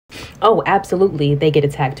Oh, absolutely. They get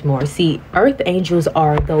attacked more. See, earth angels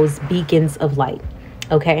are those beacons of light.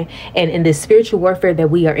 Okay. And in this spiritual warfare that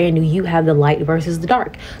we are in, you have the light versus the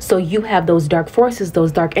dark. So you have those dark forces,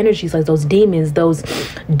 those dark energies, like those demons, those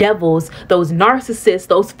devils, those narcissists,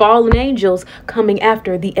 those fallen angels coming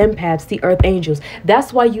after the empaths, the earth angels.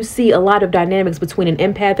 That's why you see a lot of dynamics between an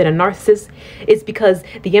empath and a narcissist. It's because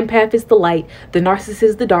the empath is the light, the narcissist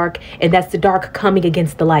is the dark, and that's the dark coming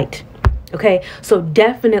against the light. Okay, so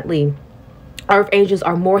definitely earth angels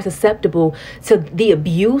are more susceptible to the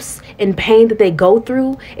abuse and pain that they go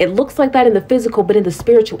through. It looks like that in the physical, but in the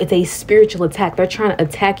spiritual, it's a spiritual attack. They're trying to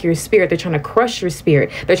attack your spirit. They're trying to crush your spirit.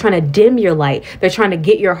 They're trying to dim your light. They're trying to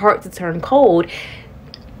get your heart to turn cold,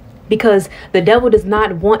 because the devil does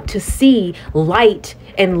not want to see light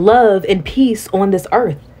and love and peace on this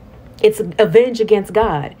earth. It's avenge against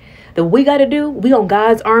God. That we got to do, we on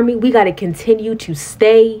God's army, we got to continue to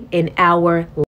stay in our